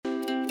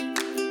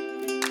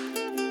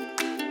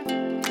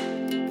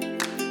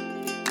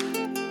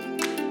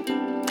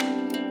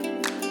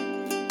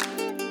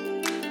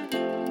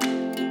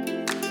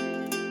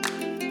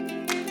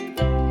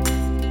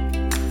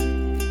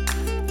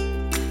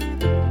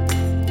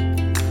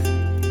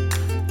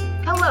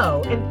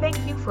Hello, and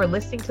thank you for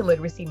listening to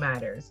Literacy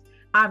Matters.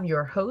 I'm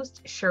your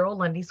host, Cheryl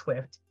Lundy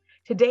Swift.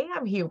 Today,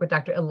 I'm here with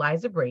Dr.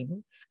 Eliza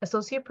Braden,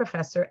 Associate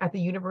Professor at the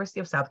University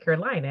of South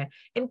Carolina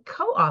and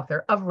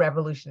co-author of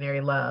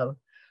Revolutionary Love.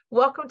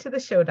 Welcome to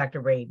the show,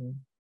 Dr. Braden.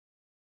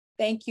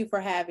 Thank you for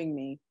having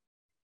me.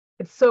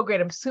 It's so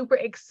great. I'm super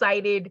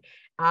excited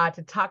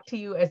to talk to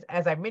you.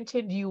 As I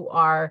mentioned, you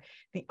are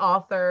the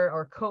author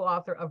or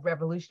co-author of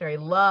Revolutionary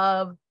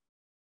Love.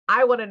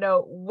 I want to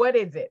know, what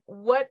is it?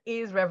 What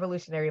is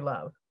Revolutionary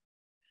Love?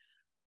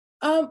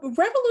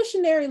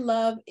 Revolutionary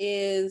love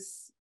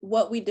is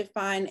what we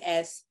define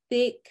as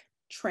thick,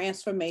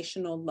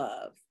 transformational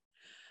love.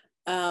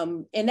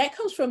 And that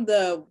comes from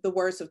the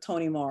words of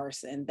Toni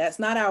Morrison. That's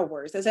not our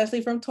words. That's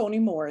actually from Toni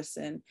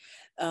Morrison,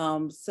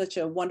 such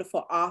a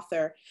wonderful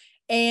author.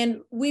 And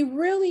we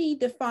really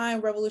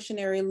define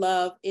revolutionary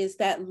love is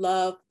that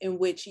love in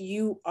which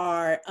you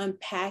are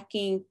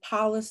unpacking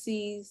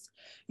policies,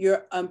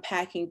 you're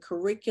unpacking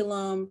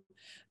curriculum,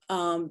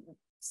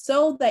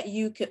 so that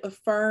you can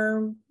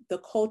affirm the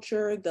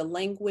culture, the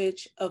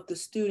language of the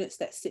students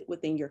that sit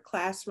within your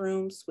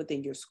classrooms,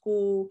 within your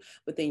school,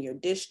 within your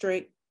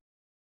district.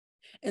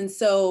 And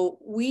so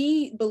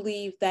we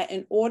believe that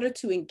in order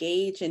to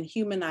engage in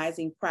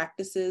humanizing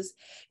practices,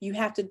 you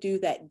have to do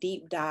that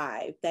deep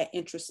dive, that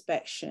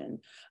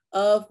introspection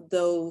of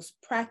those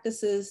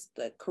practices,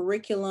 the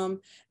curriculum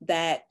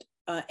that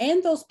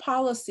and those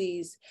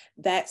policies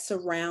that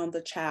surround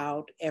the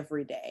child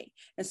every day.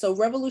 And so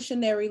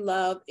revolutionary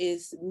love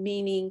is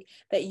meaning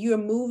that you're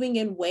moving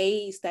in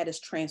ways that is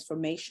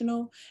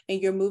transformational,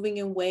 and you're moving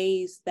in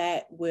ways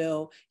that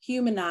will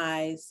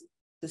humanize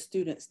the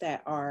students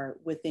that are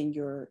within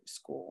your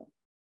school.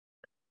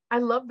 I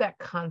love that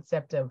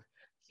concept of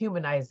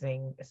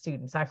humanizing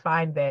students. I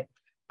find that,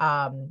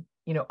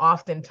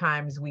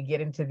 oftentimes we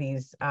get into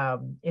these,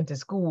 into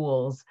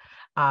schools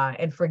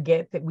and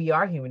forget that we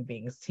are human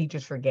beings.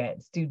 Teachers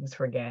forget, students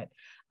forget.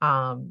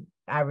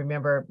 I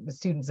remember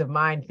students of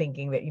mine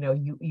thinking that,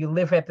 you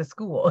live at the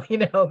school,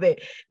 that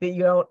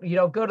you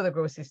don't go to the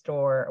grocery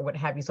store or what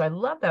have you. So I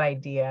love that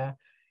idea.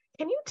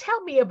 Can you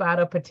tell me about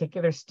a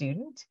particular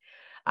student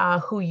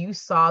who you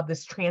saw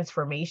this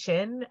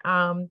transformation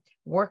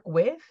work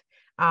with?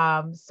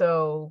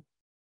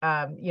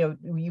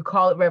 You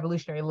call it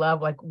revolutionary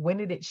love. Like, when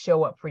did it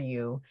show up for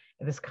you,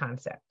 this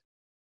concept?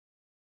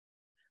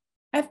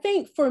 I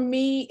think for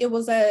me, it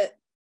was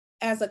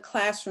as a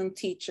classroom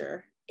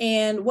teacher.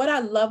 And what I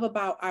love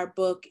about our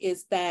book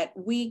is that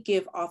we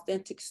give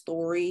authentic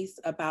stories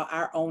about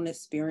our own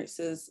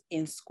experiences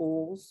in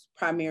schools,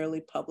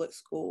 primarily public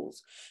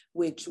schools,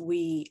 which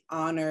we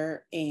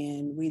honor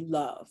and we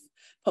love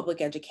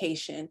public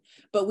education.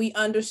 But we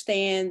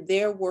understand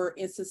there were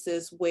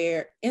instances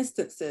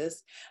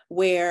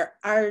where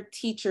our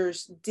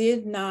teachers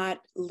did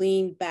not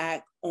lean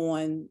back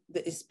on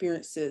the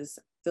experiences,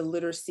 the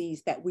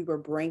literacies that we were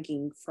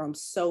bringing from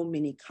so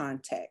many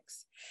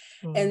contexts.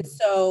 And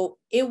so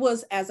it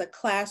was as a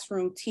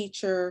classroom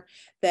teacher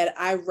that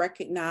I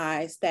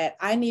recognized that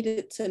I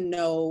needed to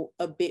know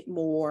a bit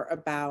more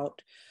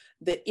about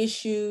the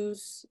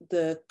issues,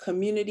 the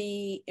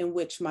community in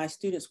which my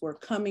students were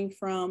coming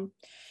from.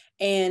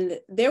 And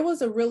there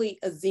was a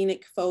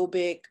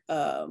xenophobic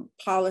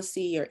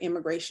policy or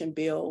immigration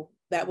bill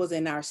that was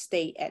in our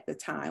state at the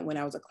time when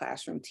I was a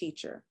classroom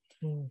teacher.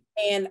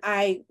 And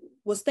I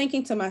was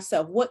thinking to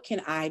myself, what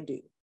can I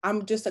do?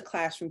 I'm just a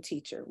classroom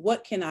teacher.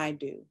 What can I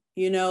do?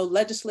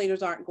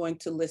 Legislators aren't going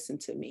to listen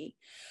to me.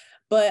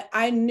 But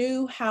I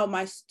knew how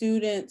my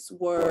students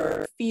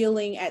were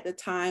feeling at the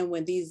time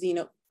when these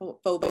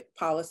xenophobic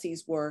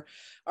policies or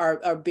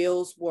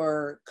bills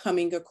were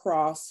coming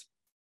across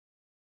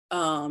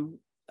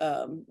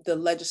the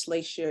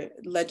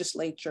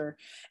legislature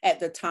at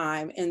the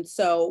time. And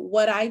so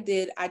what I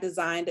did, I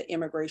designed an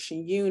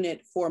immigration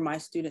unit for my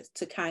students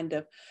to kind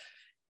of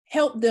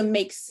help them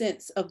make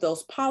sense of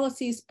those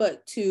policies,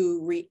 but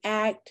to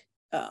react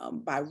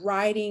by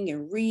writing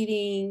and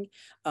reading,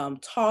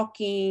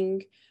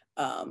 talking,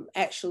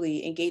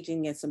 actually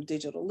engaging in some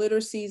digital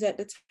literacies at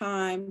the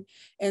time.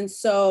 And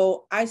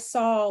so I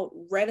saw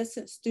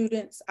reticent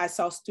students. I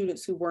saw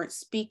students who weren't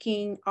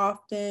speaking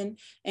often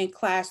in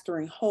class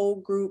during whole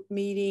group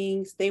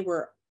meetings. They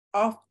were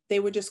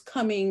just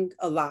coming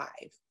alive.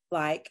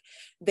 Like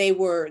they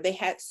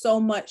had so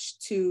much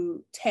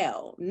to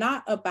tell,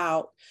 not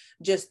about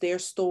just their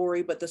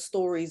story, but the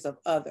stories of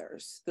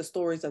others, the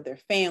stories of their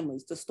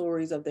families, the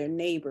stories of their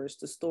neighbors,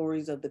 the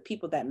stories of the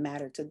people that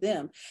matter to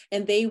them.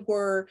 And they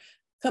were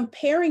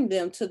comparing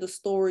them to the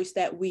stories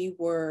that we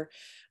were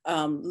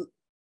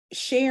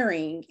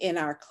sharing in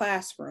our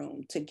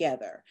classroom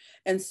together.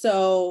 And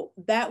so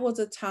that was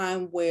a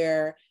time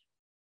where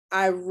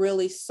I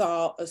really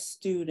saw a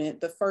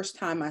student, the first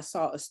time I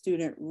saw a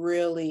student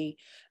really,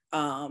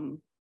 and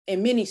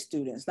many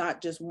students,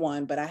 not just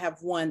one, but I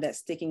have one that's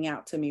sticking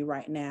out to me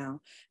right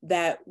now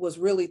that was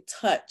really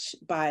touched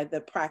by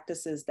the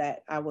practices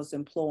that I was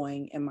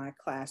employing in my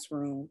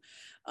classroom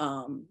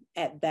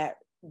at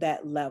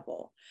that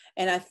level.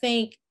 And I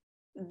think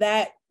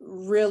that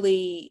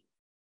really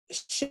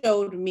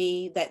showed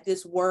me that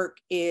this work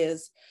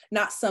is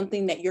not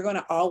something that you're going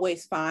to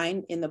always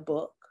find in the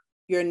book.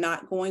 You're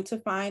not going to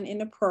find in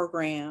the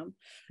program.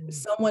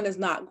 Someone is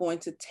not going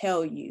to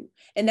tell you.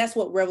 And that's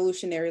what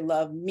revolutionary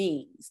love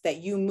means,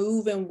 that you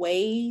move in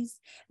ways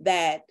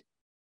that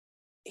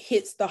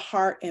hits the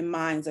heart and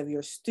minds of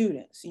your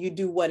students. You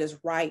do what is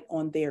right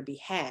on their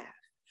behalf.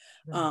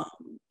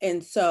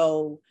 And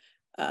so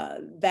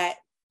that,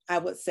 I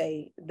would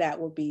say, that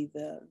would be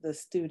the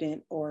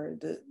student or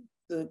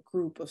the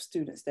group of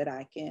students that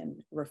I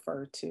can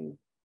refer to.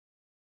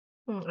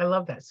 I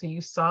love that. So you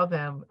saw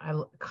them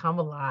come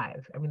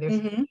alive. I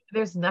mean,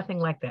 there's nothing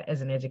like that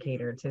as an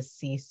educator, to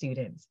see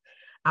students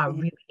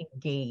really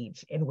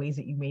engage in ways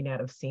that you may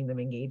not have seen them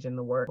engage in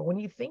the work. But when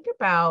you think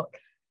about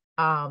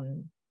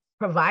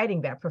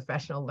providing that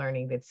professional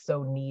learning that's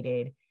so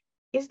needed,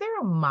 is there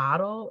a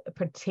model in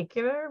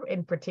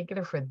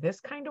particular for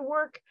this kind of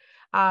work?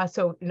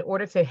 So in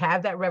order to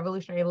have that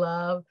revolutionary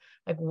love,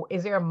 like,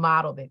 is there a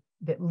model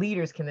that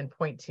leaders can then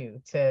point to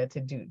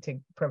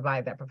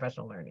provide that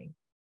professional learning?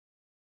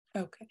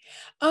 Okay.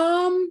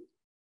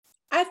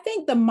 I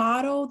think the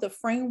model, the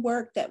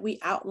framework that we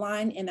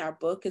outline in our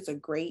book is a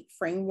great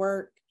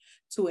framework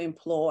to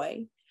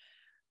employ.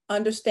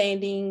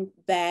 Understanding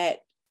that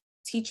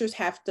teachers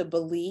have to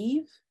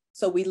believe.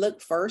 So we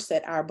look first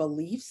at our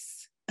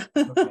beliefs.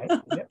 Okay.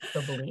 Yep.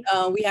 So belief.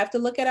 We have to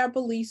look at our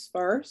beliefs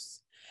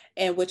first,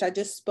 and which I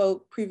just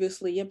spoke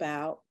previously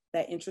about,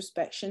 that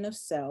introspection of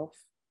self.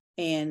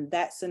 And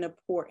that's an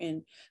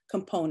important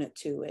component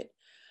to it.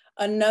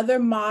 Another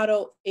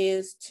model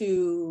is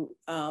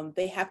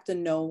they have to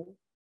know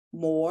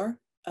more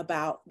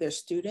about their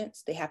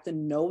students. They have to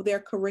know their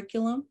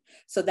curriculum.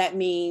 So that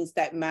means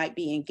that might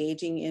be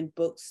engaging in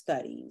book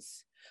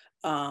studies,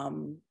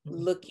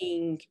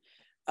 looking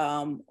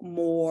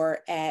more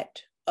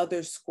at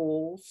other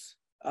schools,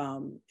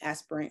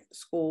 aspirant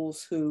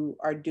schools who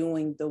are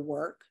doing the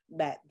work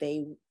that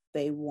they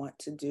want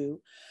to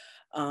do,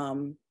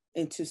 and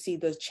to see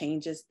those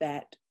changes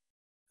that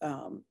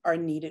are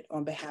needed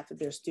on behalf of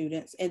their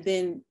students. And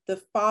then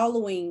the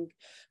following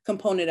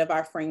component of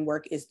our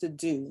framework is the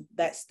do.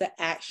 That's the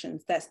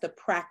actions, that's the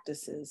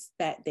practices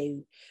that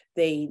they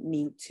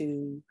need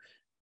to,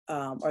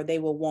 or they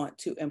will want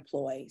to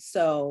employ.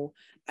 So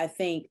I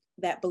think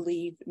that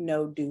believe,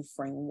 know, do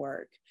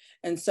framework.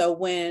 And so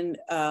when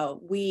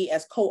we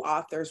as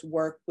co-authors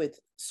work with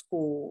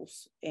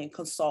schools and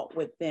consult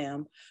with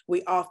them,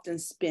 we often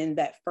spend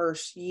that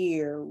first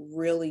year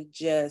really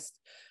just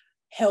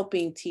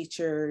helping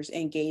teachers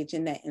engage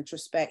in that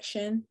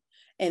introspection.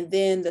 And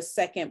then the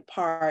second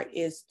part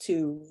is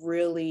to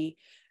really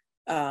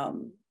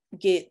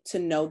get to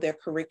know their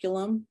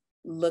curriculum,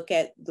 look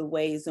at the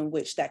ways in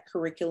which that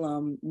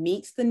curriculum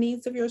meets the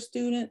needs of your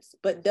students,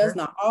 but does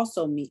not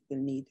also meet the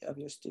need of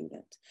your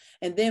students.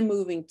 And then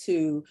moving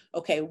to,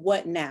 okay,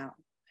 what now?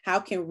 How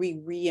can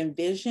we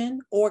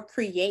re-envision or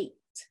create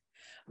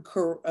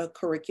a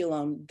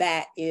curriculum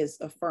that is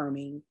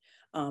affirming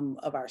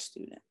of our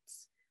students?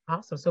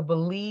 Awesome. So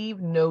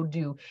believe, know,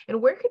 do. And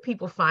where could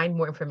people find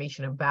more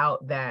information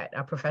about that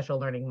professional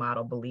learning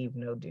model, believe,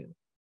 know, do?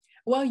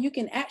 Well, you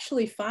can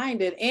actually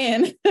find it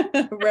in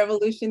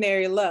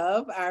Revolutionary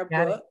Love, our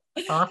book.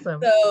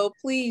 Awesome. So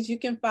please, you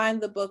can find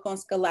the book on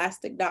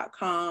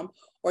scholastic.com,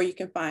 or you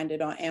can find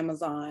it on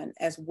Amazon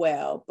as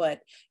well.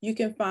 But you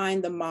can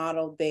find the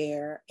model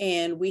there.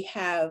 And we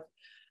have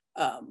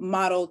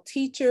model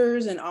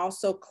teachers and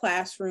also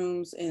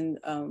classrooms in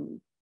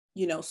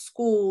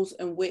schools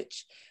in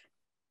which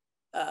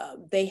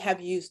they have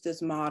used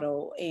this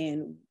model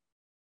and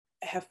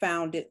have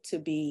found it to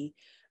be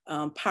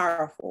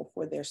powerful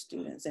for their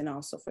students and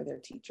also for their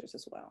teachers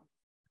as well.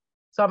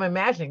 So I'm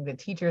imagining the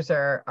teachers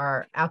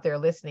are out there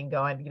listening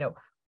going,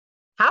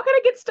 how can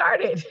I get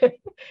started?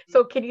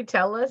 So can you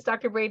tell us,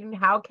 Dr. Braden,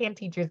 how can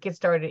teachers get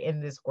started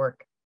in this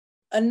work?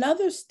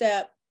 Another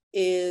step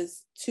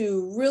is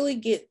to really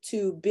get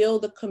to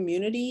build a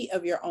community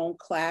of your own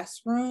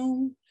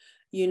classroom,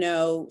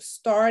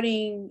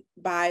 starting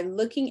by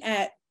looking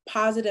at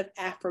positive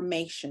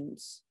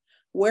affirmations.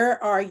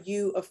 Where are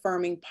you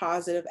affirming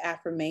positive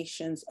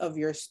affirmations of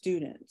your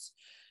students?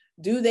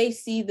 Do they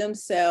see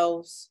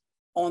themselves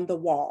on the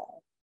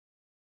wall?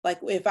 Like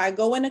if I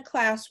go in a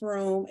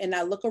classroom and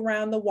I look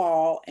around the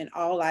wall and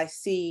all I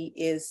see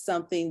is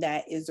something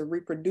that is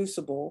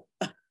reproducible,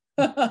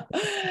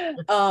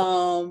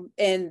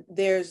 and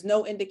there's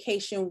no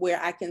indication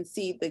where I can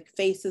see the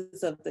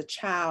faces of the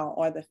child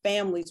or the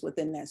families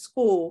within that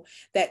school,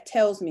 that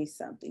tells me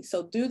something.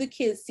 So do the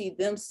kids see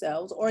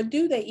themselves, or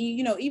do they,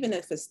 even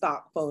if it's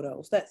stock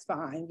photos, that's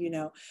fine,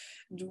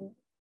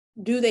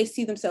 do they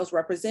see themselves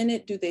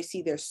represented? Do they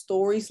see their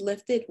stories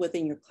lifted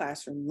within your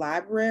classroom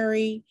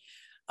library?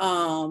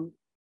 Are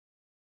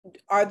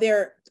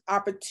there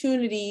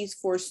opportunities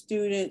for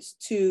students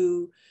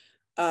to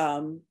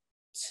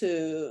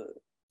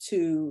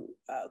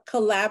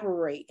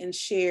collaborate and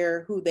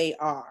share who they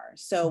are?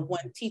 So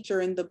one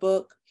teacher in the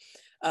book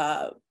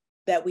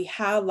that we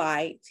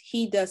highlight,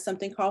 he does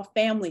something called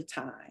family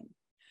time.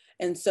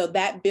 And so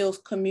that builds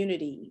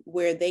community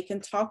where they can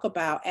talk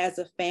about as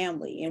a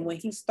family. And when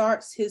he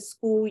starts his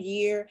school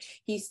year,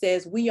 he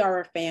says, we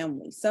are a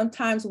family.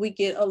 Sometimes we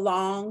get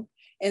along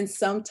and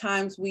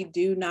sometimes we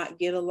do not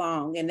get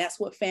along. And that's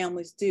what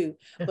families do.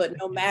 But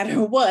no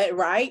matter what,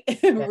 right?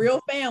 Real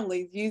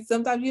families,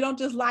 sometimes you don't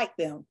just like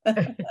them.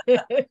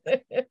 They're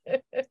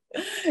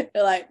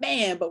like,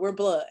 man, but we're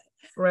blood.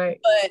 Right.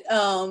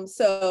 But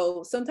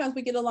so sometimes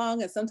we get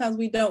along and sometimes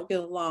we don't get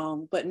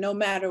along, but no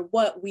matter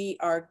what, we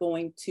are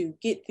going to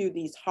get through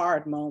these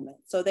hard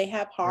moments. So they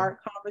have hard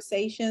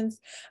conversations,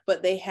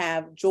 but they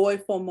have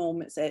joyful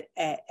moments at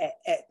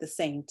the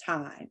same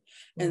time.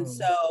 And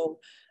so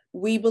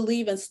we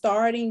believe in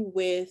starting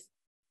with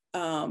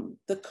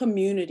the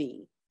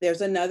community.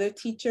 There's another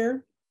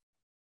teacher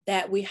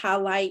that we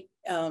highlight.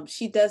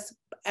 She does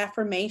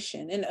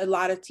affirmation, and a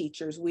lot of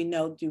teachers we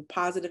know do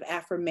positive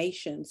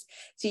affirmations.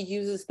 She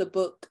uses the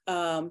book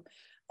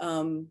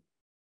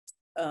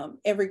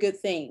Every Good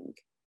Thing,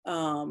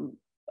 and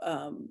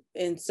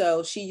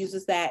so she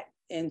uses that,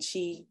 and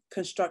she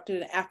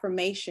constructed an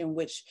affirmation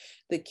which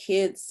the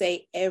kids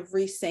say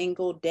every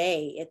single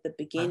day at the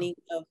beginning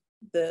of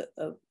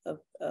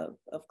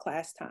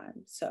class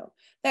time. So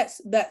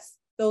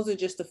those are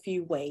just a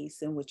few ways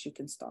in which you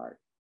can start.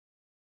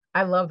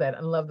 I love that.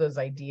 I love those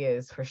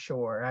ideas for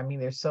sure. I mean,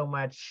 there's so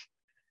much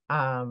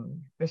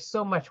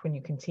when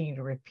you continue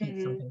to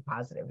repeat something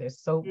positive.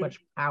 There's so much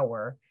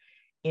power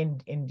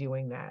in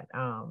doing that.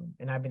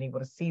 And I've been able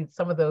to see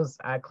some of those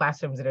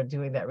classrooms that are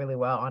doing that really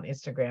well on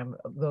Instagram.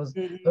 Those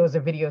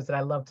are videos that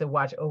I love to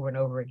watch over and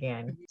over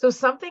again. So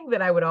something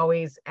that I would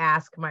always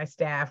ask my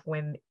staff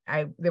when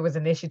there was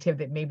an initiative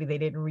that maybe they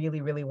didn't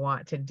really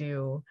want to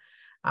do,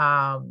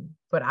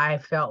 but I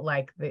felt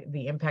like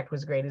the impact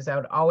was great, is I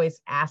would always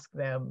ask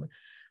them,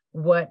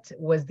 what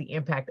was the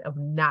impact of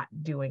not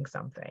doing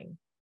something?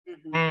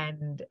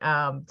 And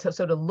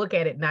so to look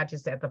at it not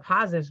just at the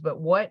positives, but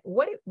what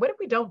if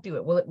we don't do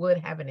it? Will it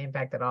have an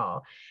impact at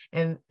all?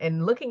 And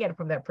looking at it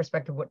from that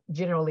perspective, what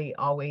generally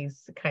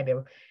always kind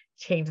of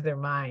change their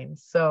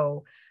minds.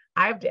 So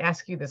I have to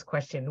ask you this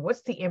question: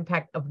 what's the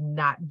impact of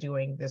not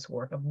doing this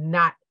work, of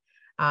not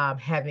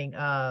having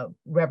a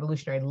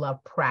revolutionary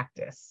love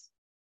practice?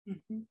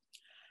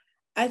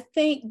 I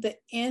think the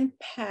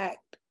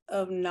impact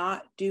of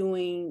not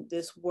doing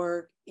this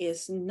work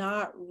is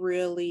not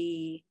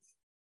really,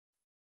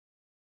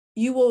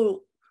 you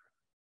will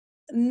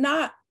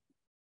not,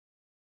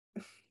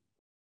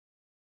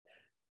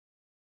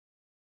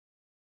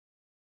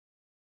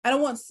 I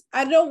don't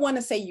want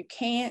to say you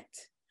can't,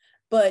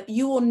 but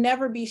you will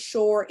never be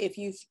sure if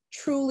you've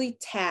truly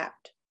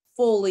tapped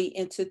fully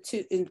into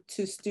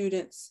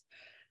students'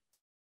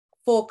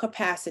 full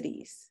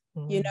capacities.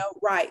 You know,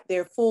 right?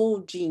 Their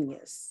full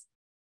genius,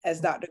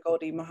 as Dr.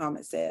 Gholdy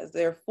Muhammad says,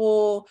 their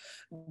full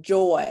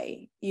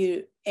joy.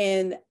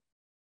 And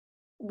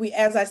we,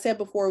 as I said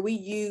before, we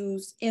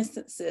use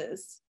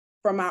instances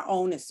from our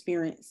own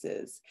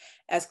experiences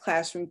as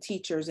classroom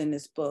teachers in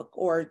this book,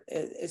 or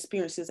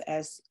experiences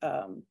as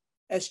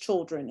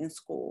children in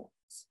schools.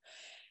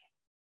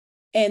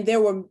 And there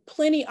were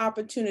plenty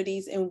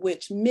opportunities in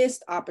which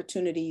missed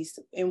opportunities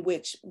in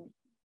which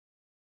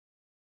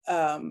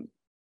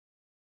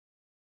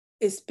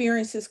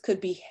experiences could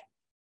be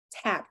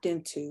tapped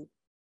into,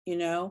 you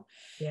know?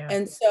 Yeah.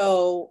 And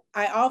so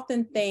I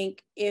often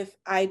think, if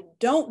I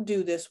don't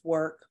do this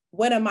work,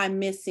 what am I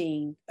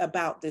missing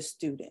about this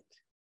student?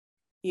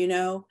 You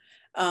know,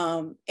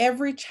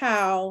 every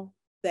child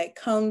that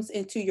comes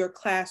into your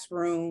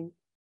classroom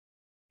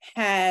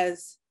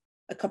has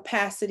a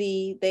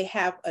capacity, they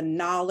have a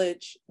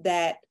knowledge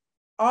that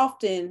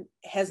often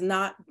has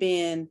not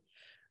been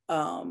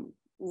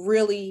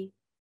really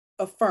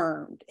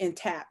affirmed and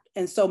tapped.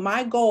 And so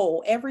my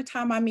goal every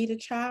time I meet a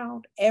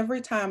child,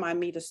 every time I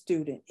meet a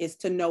student, is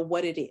to know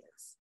what it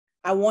is.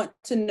 I want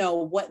to know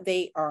what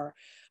they are,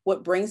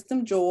 what brings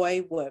them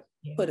joy, what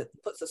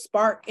puts a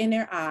spark in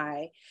their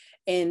eye.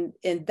 And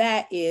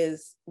that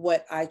is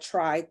what I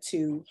try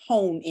to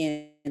hone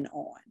in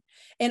on.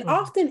 And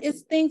often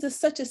it's things as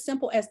such as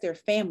simple as their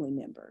family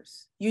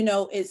members. You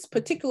know, it's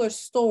particular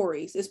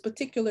stories, it's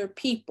particular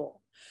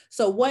people.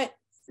 So what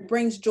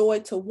brings joy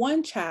to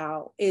one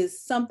child is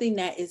something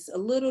that is a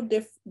little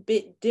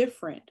bit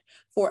different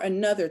for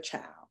another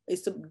child.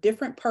 It's a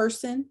different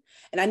person,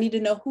 and I need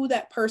to know who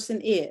that person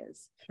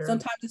is. Sure.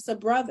 Sometimes it's a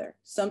brother,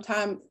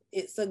 sometimes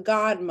it's a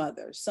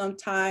godmother,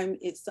 sometimes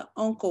it's an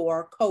uncle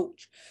or a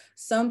coach,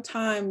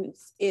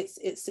 sometimes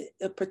it's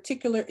a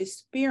particular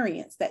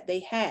experience that they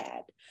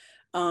had.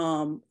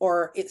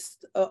 Or it's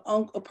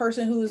a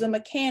person who's a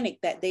mechanic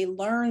that they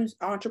learn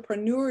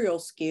entrepreneurial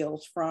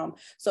skills from.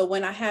 So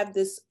when I have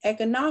this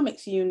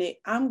economics unit,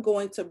 I'm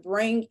going to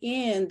bring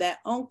in that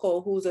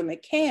uncle who's a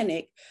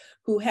mechanic,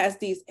 who has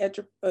these,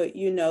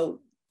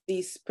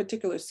 these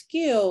particular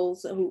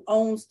skills, who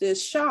owns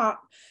this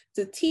shop,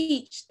 to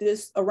teach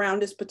this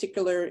around this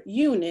particular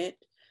unit.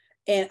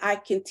 And I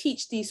can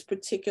teach these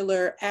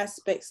particular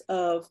aspects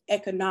of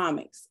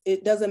economics.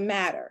 It doesn't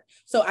matter.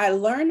 So I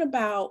learn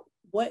about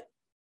what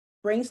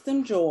brings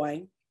them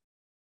joy.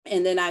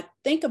 And then I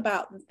think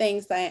about the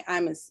things that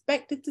I'm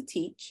expected to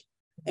teach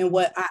and Mhm.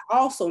 what I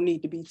also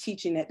need to be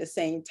teaching at the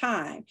same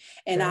time.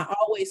 And Sure. I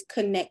always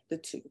connect the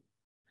two.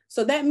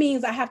 So that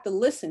means I have to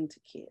listen to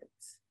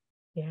kids.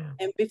 Yeah.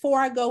 And before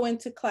I go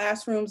into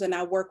classrooms, and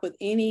I work with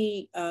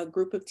any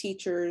group of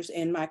teachers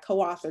and my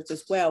co-authors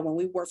as well, when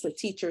we work with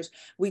teachers,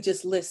 we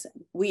just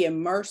listen. We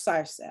immerse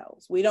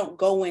ourselves. We don't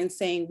go in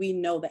saying we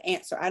know the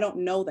answer. I don't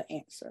know the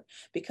answer,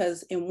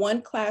 because in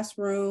one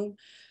classroom,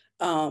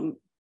 um,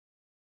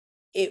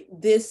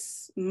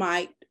 this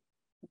might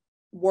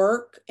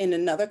work. In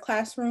another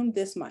classroom,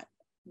 this might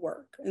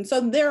work. And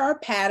so there are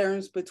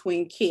patterns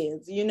between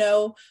kids. You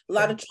know, a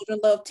lot Sure. of children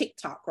love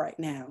TikTok right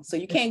now, so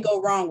you can't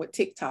go wrong with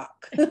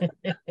TikTok.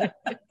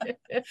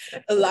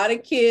 A lot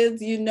of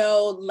kids, you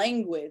know,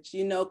 language,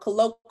 you know,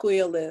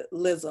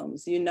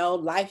 colloquialisms, you know,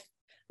 life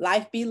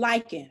be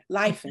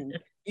lifing,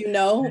 you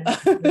know,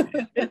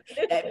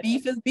 that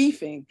beef is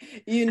beefing.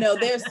 You know,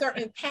 there's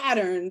certain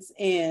patterns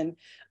in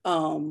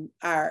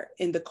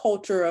in the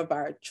culture of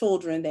our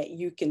children that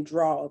you can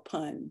draw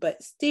upon,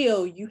 but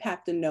still you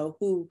have to know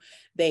who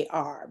they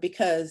are,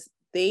 because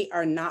they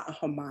are not a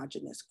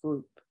homogenous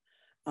group.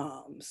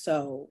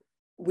 So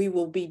we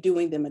will be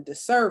doing them a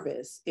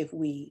disservice if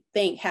we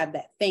have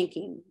that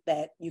thinking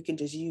that you can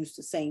just use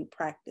the same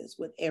practice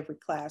with every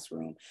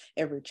classroom,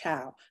 every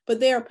child. But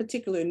there are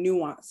particular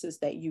nuances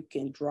that you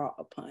can draw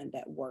upon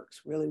that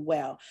works really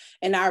well.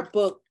 In our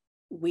book,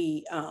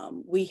 we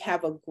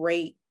have a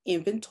great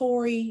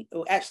inventory,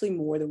 or actually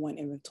more than one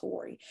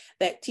inventory,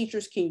 that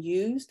teachers can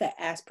use that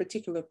ask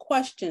particular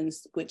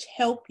questions which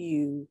help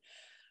you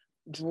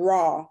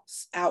draw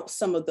out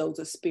some of those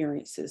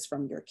experiences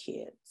from your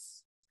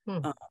kids.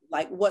 Hmm.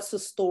 Like, what's a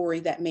story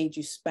that made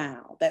you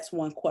smile? That's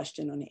one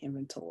question on the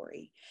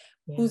inventory.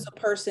 Yeah. Who's a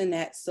person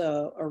that's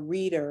a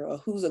reader, or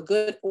who's a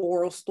good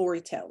oral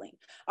storytelling?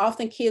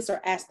 Often kids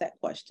are asked that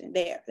question.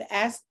 They're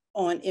asked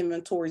on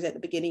inventories at the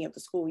beginning of the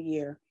school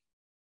year,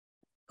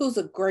 who's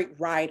a great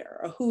writer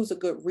or who's a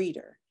good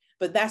reader?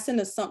 But that's an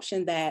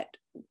assumption that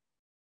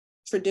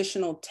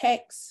traditional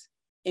text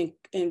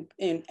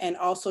and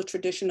also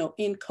traditional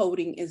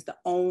encoding is the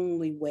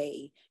only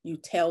way you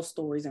tell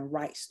stories and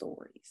write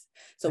stories.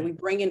 So Right. we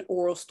bring in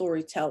oral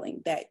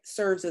storytelling that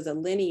serves as a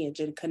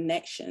lineage and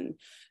connection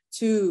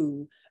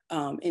to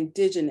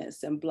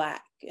Indigenous and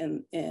Black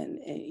and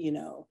you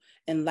know,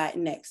 and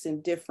Latinx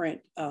and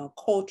different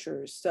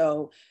cultures.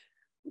 So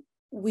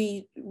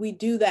we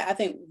do that, I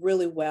think,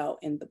 really well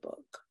in the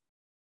book.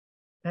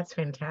 That's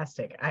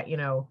fantastic.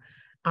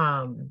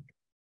 Um,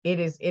 it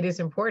is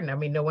important. I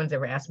mean, no one's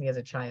ever asked me as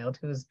a child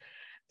who's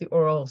the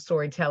oral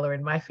storyteller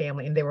in my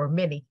family, and there were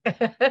many,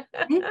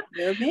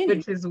 There are many.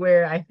 which is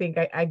where I think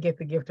I get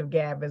the gift of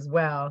gab as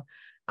well.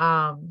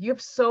 You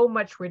have so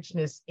much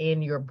richness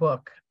in your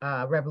book,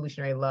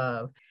 Revolutionary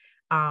Love.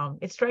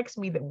 It strikes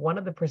me that one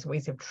of the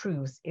persuasive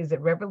truths is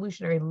that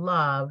revolutionary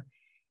love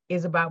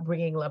is about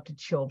bringing love to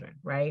children,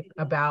 right?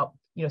 About,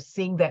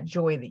 seeing that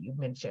joy that you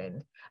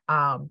mentioned,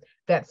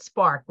 that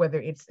spark, whether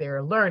it's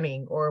their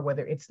learning or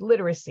whether it's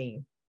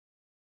literacy.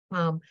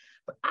 But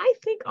I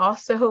think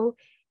also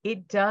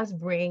it does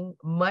bring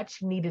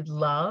much needed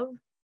love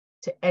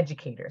to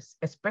educators,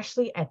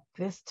 especially at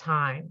this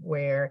time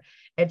where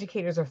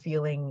educators are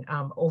feeling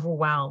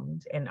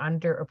overwhelmed and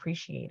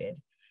underappreciated.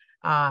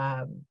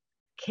 Um,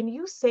 can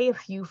you say a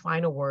few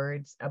final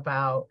words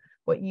about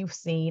what you've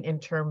seen in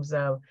terms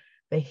of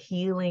the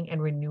healing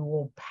and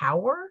renewal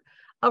power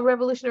of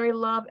revolutionary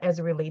love as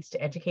it relates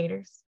to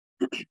educators?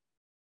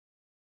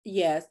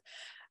 Yes,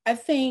 I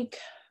think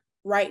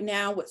right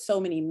now with so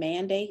many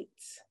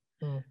mandates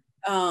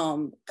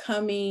Mm,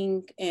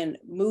 coming and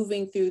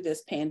moving through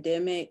this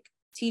pandemic,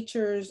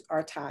 teachers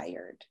are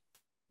tired,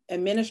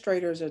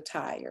 administrators are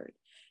tired.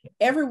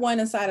 Everyone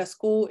inside of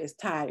school is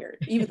tired,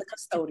 even the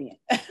custodian.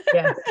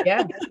 yes,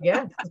 yes,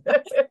 yes.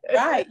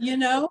 Right, you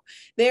know,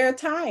 they're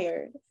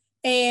tired.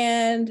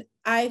 And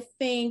I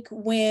think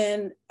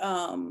when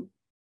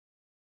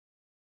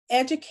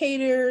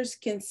educators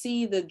can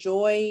see the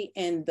joy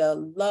and the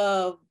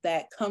love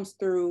that comes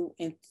through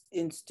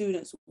in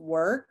students'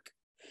 work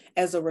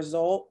as a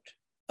result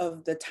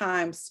of the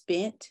time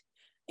spent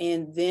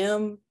in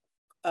them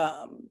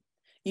um,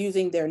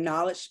 using their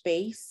knowledge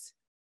space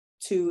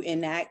to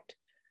enact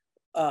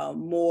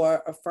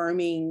more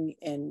affirming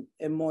and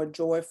more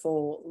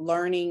joyful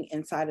learning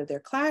inside of their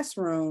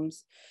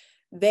classrooms,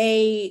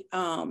 they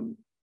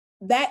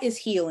that is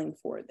healing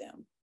for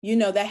them. You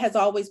know, that has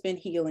always been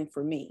healing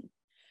for me.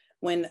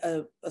 When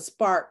a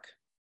spark,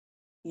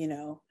 you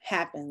know,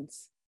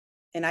 happens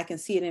and I can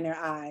see it in their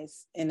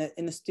eyes in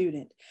a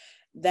student,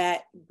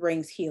 that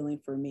brings healing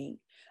for me.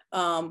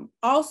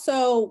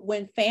 Also,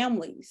 when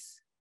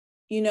families,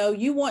 you know,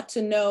 you want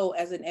to know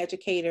as an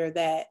educator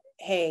that,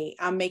 hey,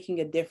 I'm making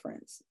a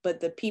difference, but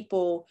the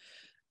people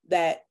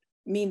that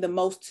mean the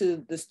most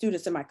to the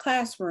students in my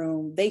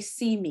classroom, they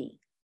see me,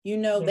 you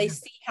know, they Yeah,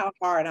 see how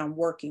hard I'm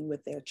working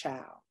with their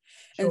child.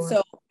 And sure.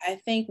 so I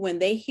think when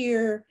they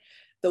hear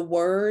the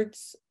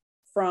words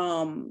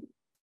from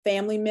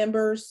family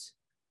members,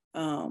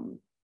 um,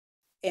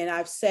 and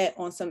I've sat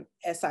on some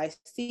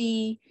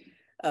SIC,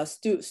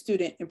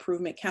 student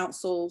improvement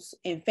councils,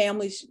 and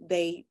families,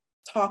 they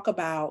talk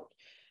about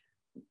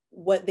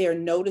what they're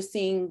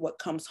noticing, what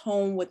comes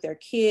home with their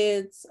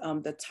kids,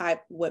 the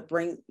type, what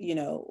brings,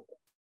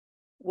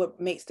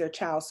 what makes their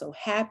child so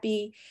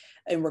happy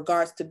in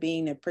regards to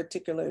being in a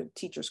particular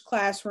teacher's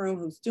classroom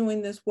who's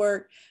doing this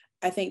work.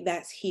 I think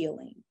that's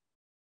healing,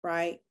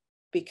 right?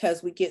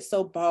 Because we get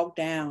so bogged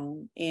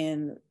down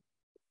in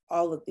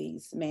all of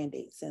these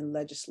mandates and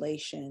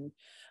legislation.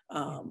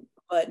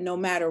 But no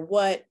matter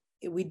what,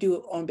 we do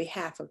it on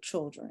behalf of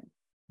children.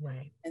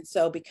 Right. And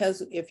so,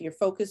 because if you're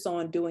focused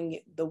on doing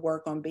the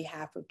work on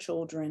behalf of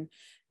children,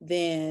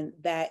 then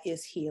that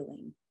is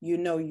healing.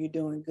 You're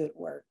doing good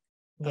work.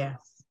 Yes.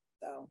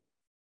 So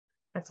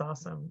that's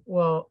awesome.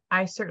 Well,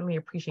 I certainly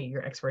appreciate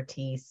your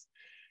expertise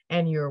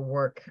and your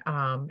work,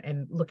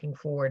 and looking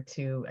forward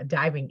to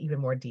diving even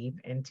more deep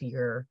into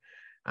your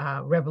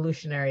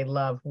revolutionary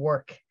love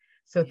work.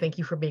 So thank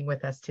you for being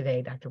with us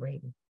today, Dr.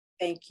 Braden.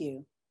 Thank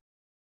you.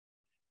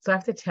 So I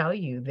have to tell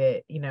you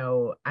that,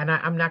 and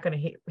I'm not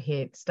going to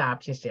hit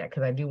stop just yet,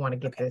 because I do want to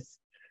get this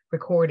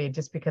recorded,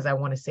 just because I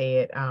want to say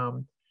it.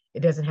 It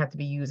doesn't have to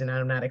be used, and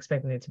I'm not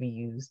expecting it to be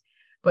used.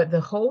 But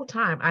the whole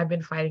time I've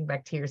been fighting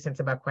bacteria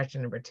since about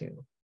question number 2.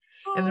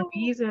 Oh. And the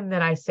reason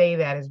that I say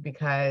that is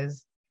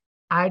because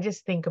I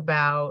just think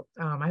about,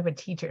 I have a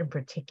teacher in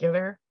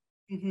particular,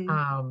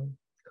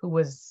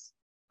 who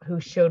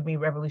showed me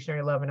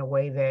revolutionary love in a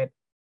way that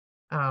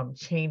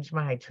changed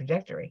my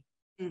trajectory.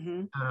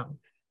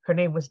 Her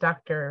name was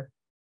Dr.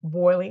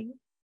 Boiling.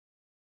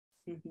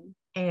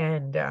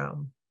 And I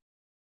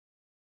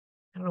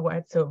don't know why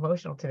it's so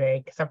emotional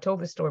today, because I've told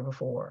this story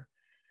before.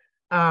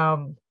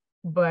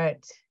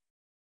 But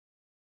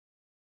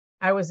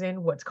I was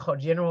in what's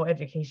called general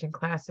education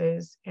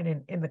classes.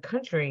 And in the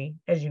country,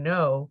 as you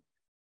know,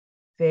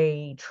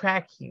 they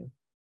track you.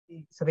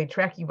 So they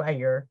track you by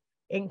your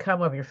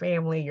income of your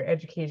family, your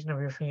education of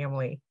your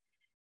family.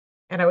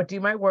 And I would do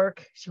my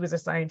work. She was a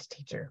science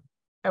teacher.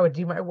 I would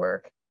do my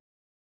work,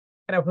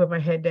 and I would put my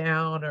head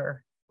down,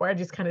 or I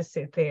just kind of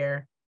sit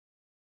there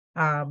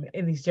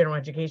in these general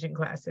education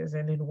classes.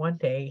 And then one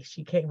day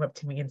she came up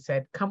to me and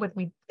said, come with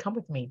me,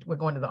 we're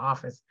going to the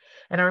office.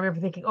 And I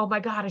remember thinking, oh my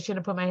God, I shouldn't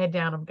have put my head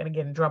down, I'm going to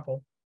get in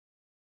trouble.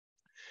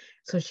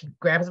 So she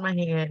grabs my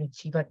hand and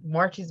she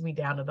marches me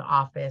down to the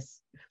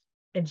office,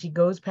 and she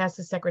goes past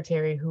the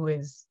secretary, who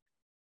is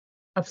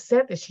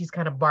upset that she's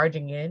kind of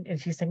barging in, and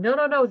she's saying,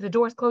 no, the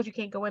door's closed, you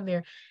can't go in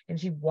there. And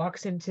she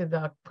walks into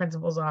the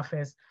principal's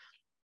office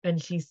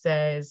and she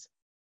says,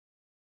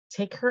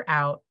 take her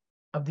out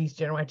of these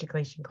general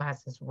education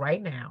classes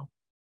right now,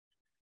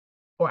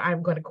 or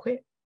I'm going to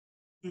quit.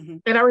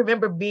 And I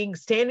remember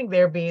standing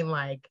there being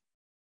like,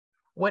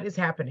 what is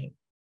happening?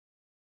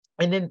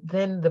 And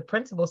then the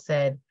principal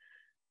said,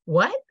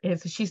 what? And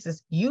so she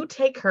says, you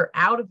take her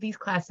out of these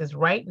classes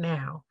right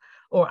now,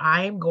 or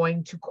I am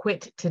going to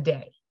quit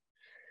today.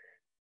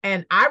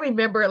 And I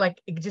remember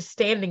just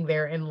standing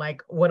there and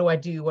what do I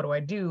do? What do I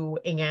do?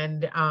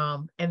 And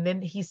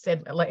then he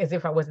said, as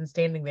if I wasn't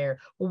standing there,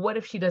 well, what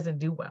if she doesn't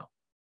do well?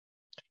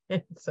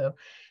 And so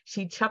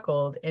she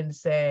chuckled and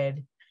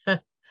said,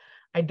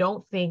 I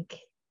don't think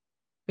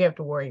we have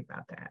to worry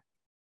about that.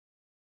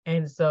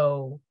 And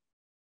so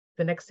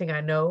the next thing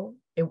I know,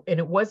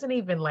 it wasn't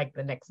even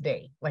the next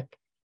day,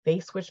 they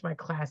switched my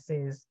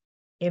classes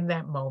in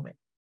that moment.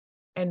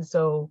 And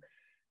so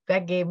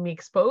that gave me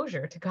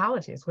exposure to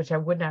colleges, which I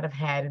would not have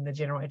had in the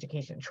general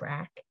education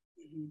track.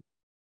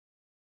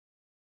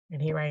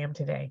 And here I am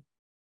today.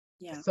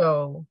 Yeah.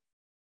 So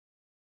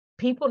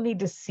people need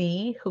to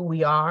see who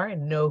we are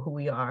and know who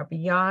we are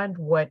beyond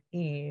what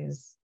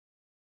is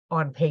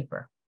on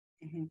paper.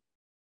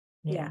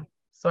 Yeah.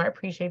 So I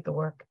appreciate the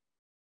work.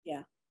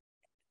 Yeah.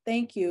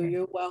 Thank you.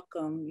 You're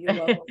welcome. You're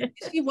welcome.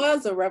 She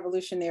was a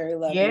revolutionary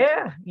love.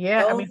 Yeah.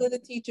 Those are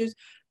the teachers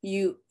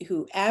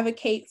who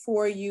advocate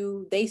for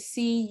you. They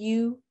see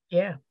you.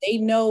 Yeah. They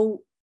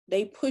know,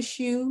 they push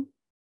you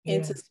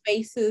into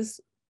spaces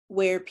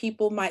where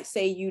people might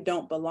say you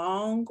don't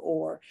belong,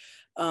 or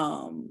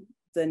the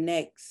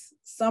next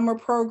summer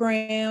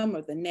program,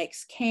 or the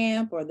next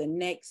camp, or the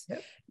next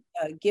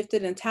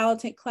gifted and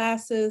talented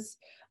classes.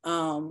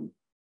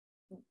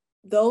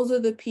 Those are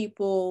the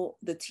people,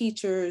 the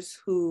teachers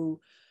who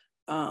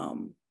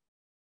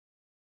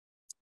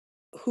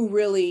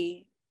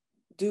really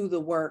do the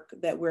work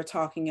that we're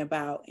talking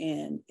about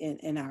in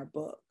our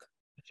book.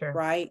 Sure.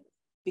 Right?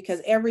 Because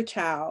every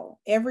child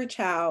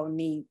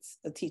needs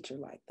a teacher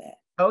like that.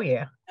 Oh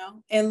yeah.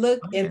 And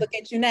look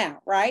at you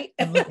now, right?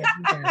 And look at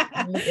you now.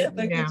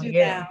 Look at you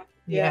now.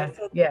 Yeah.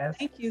 So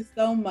thank you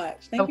so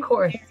much. Thank you. Of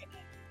course.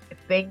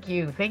 Thank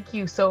you.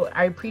 So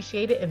I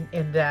appreciate it, and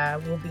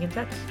we'll be in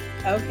touch.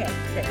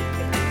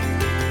 Okay.